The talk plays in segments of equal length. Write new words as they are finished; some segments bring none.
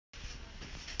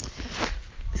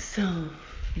So,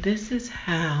 this is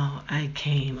how I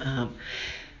came up.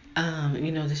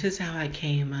 This is how I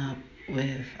came up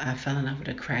with I fell in love with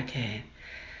a crackhead.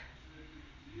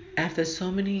 After so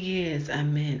many years, I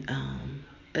met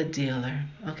a dealer.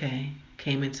 Okay,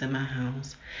 came into my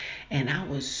house, and I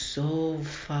was so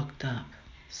fucked up.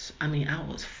 I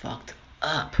was fucked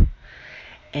up,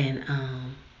 and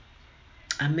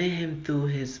I met him through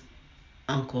his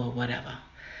uncle or whatever.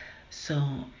 So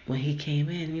when he came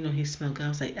in, he smelled good.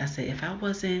 I said,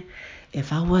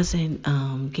 if I wasn't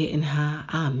getting high,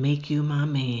 I'll make you my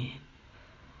man.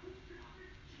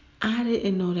 I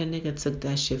didn't know that nigga took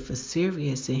that shit for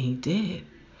serious, and he did.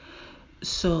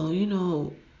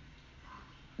 So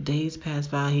days passed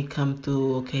by. He come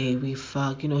through. Okay, we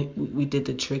fuck. We did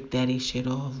the trick daddy shit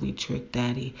off. We tricked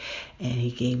daddy, and he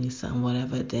gave me something,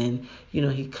 whatever. Then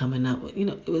he coming up with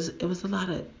it was a lot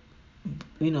of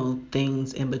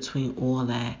things in between all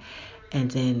that. And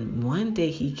then one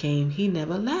day he came, he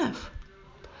never left.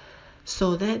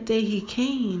 So that day he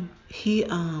came, he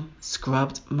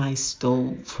scrubbed my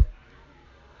stove.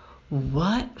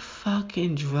 What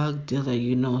fucking drug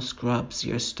dealer scrubs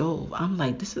your stove? I'm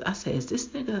like, I said, is this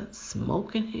nigga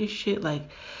smoking his shit?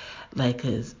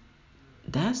 Cause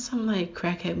that's some like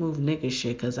crackhead move nigga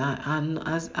shit. Cause I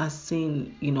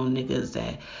seen niggas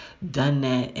that done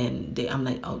that, and I'm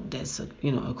like, oh, that's a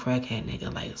crackhead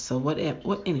nigga. Like, so what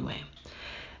anyway,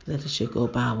 let the shit go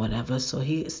by, whatever. So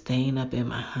he staying up in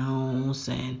my house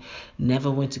and never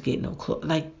went to get no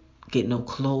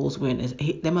clothes, when that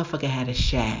motherfucker had a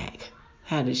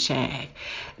shag.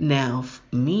 Now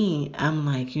me, I'm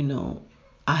like,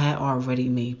 I had already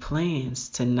made plans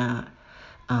to not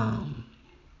um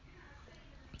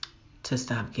to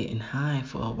stop getting high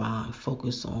for a while and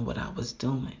focus on what I was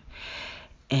doing.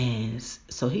 And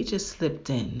so he just slipped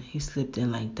in. He slipped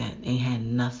in like that. Ain't had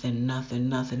nothing, nothing,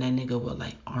 nothing. That nigga would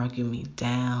like argue me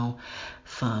down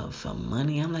for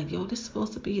money. I'm like, yo, this is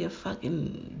supposed to be a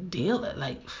fucking dealer.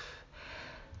 Like,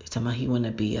 talking about he want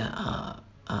to be a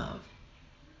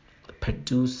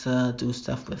producer, do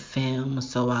stuff with film.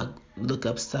 So I look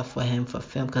up stuff for him for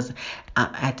film, because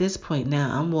at this point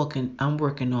now I'm working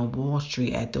on Wall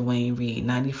Street at Dwayne Reed,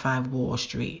 95 Wall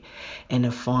Street, in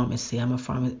a pharmacy. I'm a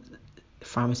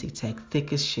pharmacy tech,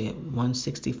 thick as shit,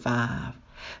 165,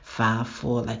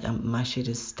 5'4". Like my shit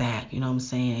is stacked. You know what I'm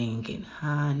saying? I ain't getting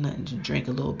high, nothing, to drink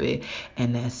a little bit,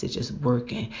 and that's it, just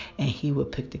working. And he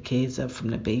would pick the kids up from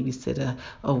the babysitter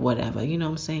or whatever. You know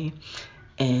what I'm saying?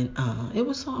 And it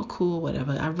was all cool,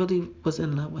 whatever. I really was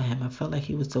in love with him. I felt like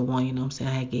he was the one. You know what I'm saying?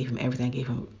 I gave him everything. I gave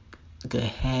him good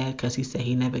head, because he said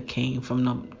he never came from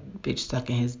no bitch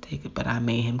sucking his dick, but I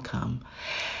made him come.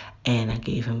 And I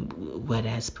gave him wet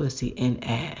ass pussy and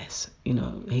ass.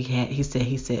 He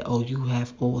said, oh, you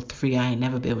have all three. I ain't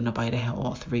never been with nobody that had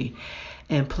all three.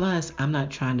 And plus, I'm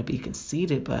not trying to be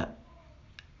conceited, but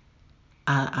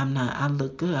I'm not. I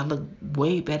look good. I look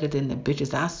way better than the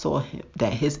bitches I saw him,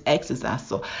 that his exes I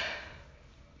saw.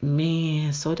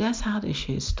 Man, so that's how this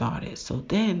shit started. So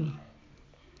then,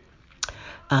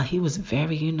 he was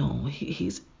very,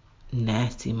 he's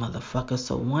nasty motherfucker.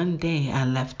 So one day I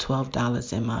left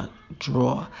 $12 in my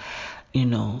drawer,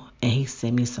 and he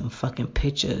sent me some fucking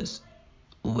pictures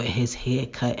with his hair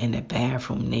cut in the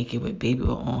bathroom naked with baby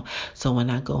oil on. So when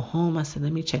I go home, I said,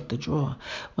 let me check the drawer.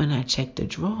 When I check the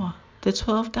drawer, the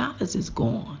 $12 is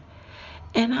gone.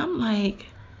 And I'm like,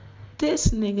 this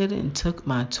nigga done took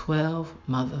my 12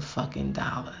 motherfucking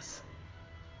dollars.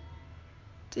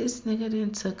 This nigga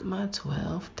done took my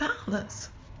 $12.